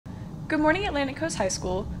Good morning, Atlantic Coast High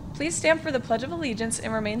School. Please stand for the Pledge of Allegiance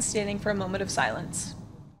and remain standing for a moment of silence.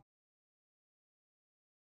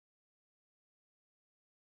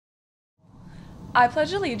 I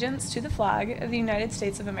pledge allegiance to the flag of the United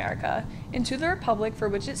States of America and to the republic for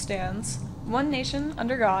which it stands, one nation,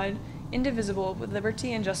 under God, indivisible, with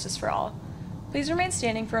liberty and justice for all. Please remain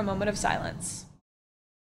standing for a moment of silence.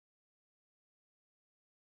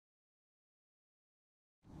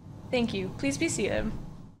 Thank you. Please be seated.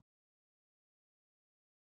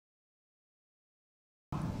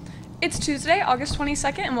 It's Tuesday, August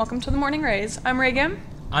 22nd, and welcome to the Morning Rays. I'm Reagan.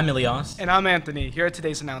 I'm Ilyas. And I'm Anthony. Here are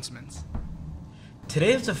today's announcements.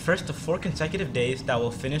 Today is the first of 4 consecutive days that will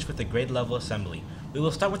finish with the grade level assembly. We will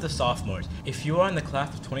start with the sophomores. If you are in the class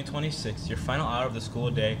of 2026, your final hour of the school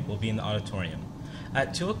day will be in the auditorium.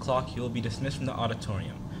 At 2 o'clock, you will be dismissed from the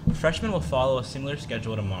auditorium. Freshmen will follow a similar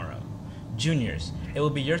schedule tomorrow. Juniors, it will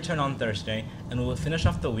be your turn on Thursday, and we will finish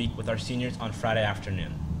off the week with our seniors on Friday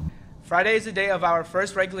afternoon. Friday is the day of our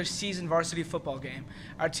first regular season varsity football game.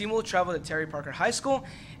 Our team will travel to Terry Parker High School,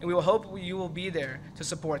 and we will hope you will be there to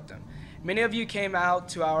support them. Many of you came out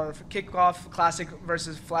to our kickoff classic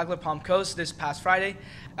versus Flagler Palm Coast this past Friday.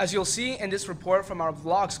 As you'll see in this report from our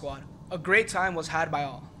vlog squad, a great time was had by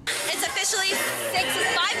all. It's officially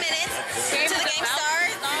 5 minutes to the game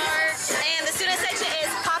start, and the student section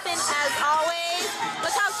is popping as always.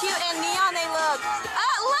 Look how cute and neon they look.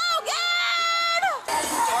 Logan!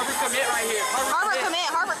 Harvard commit right here.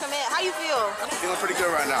 Harvard commit. How you feel? Feeling pretty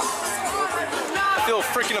good right now. I feel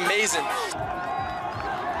freaking amazing.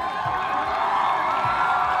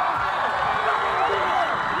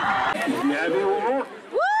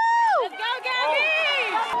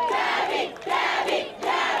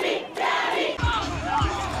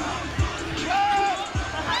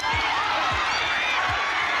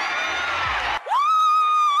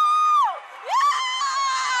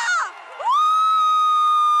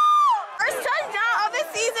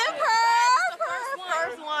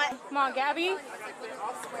 Come on, Gabby.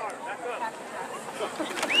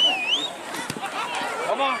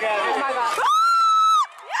 Come on, Gabby. Oh my God.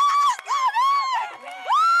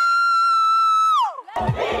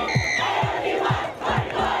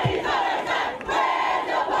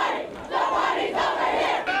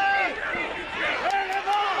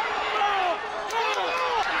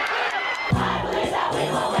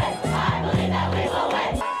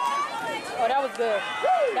 Oh, that was good.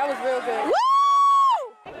 That was real good.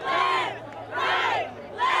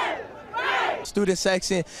 Student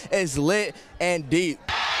section is lit and deep.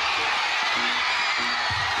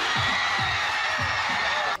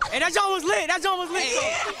 And that joint was lit.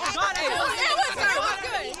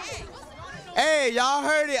 Hey, y'all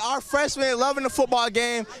heard it. Our freshmen loving the football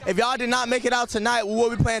game. If y'all did not make it out tonight, we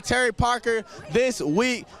will be playing Terry Parker this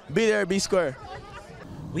week. Be there, be square.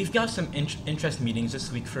 We've got some interest meetings this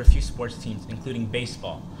week for a few sports teams, including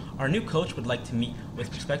baseball. Our new coach would like to meet with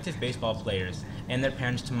prospective baseball players and their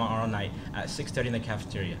parents tomorrow night at 6:30 in the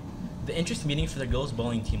cafeteria. The interest meeting for the girls'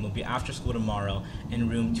 bowling team will be after school tomorrow in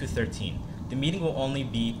room 213. The meeting will only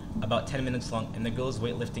be about 10 minutes long, and the girls'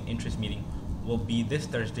 weightlifting interest meeting will be this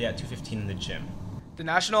Thursday at 2:15 in the gym. The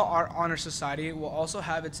National Art Honor Society will also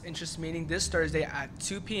have its interest meeting this Thursday at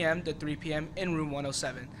 2 p.m. to 3 p.m. in room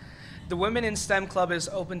 107. The Women in STEM Club is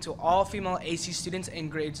open to all female AC students in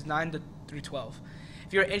grades 9 through 12.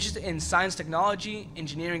 If you're interested in science, technology,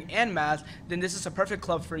 engineering, and math, then this is a perfect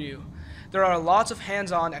club for you. There are lots of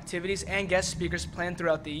hands-on activities and guest speakers planned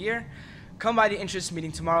throughout the year. Come by the interest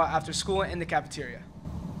meeting tomorrow after school in the cafeteria.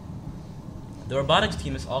 The robotics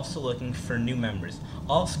team is also looking for new members.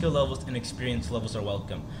 All skill levels and experience levels are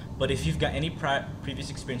welcome, but if you've got any previous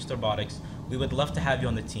experience with robotics, we would love to have you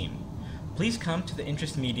on the team. Please come to the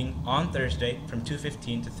interest meeting on Thursday from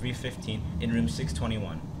 2:15 to 3:15 in room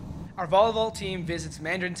 621. Our volleyball team visits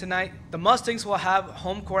Mandarin tonight. The Mustangs will have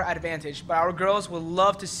home court advantage, but our girls will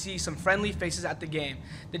love to see some friendly faces at the game.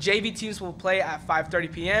 The JV teams will play at 5:30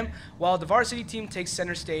 p.m., while the varsity team takes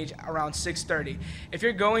center stage around 6:30. If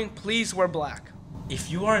you're going, please wear black. If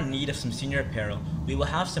you are in need of some senior apparel, we will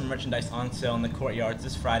have some merchandise on sale in the courtyards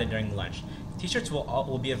this Friday during lunch. T-shirts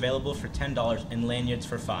will be available for $10 and lanyards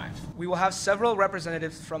for $5. We will have several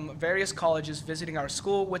representatives from various colleges visiting our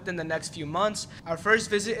school within the next few months. Our first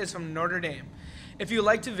visit is from Notre Dame. If you would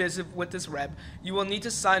like to visit with this rep, you will need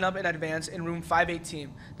to sign up in advance in room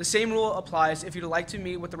 518. The same rule applies if you'd like to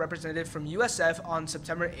meet with the representative from USF on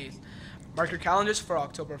September 8th. Mark your calendars for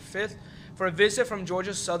October 5th for a visit from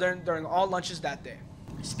Georgia Southern during all lunches that day.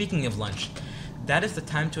 Speaking of lunch, that is the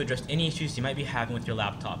time to address any issues you might be having with your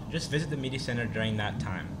laptop. Just visit the media center during that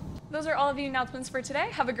time. Those are all of the announcements for today.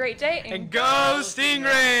 Have a great day. And go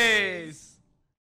Stingrays!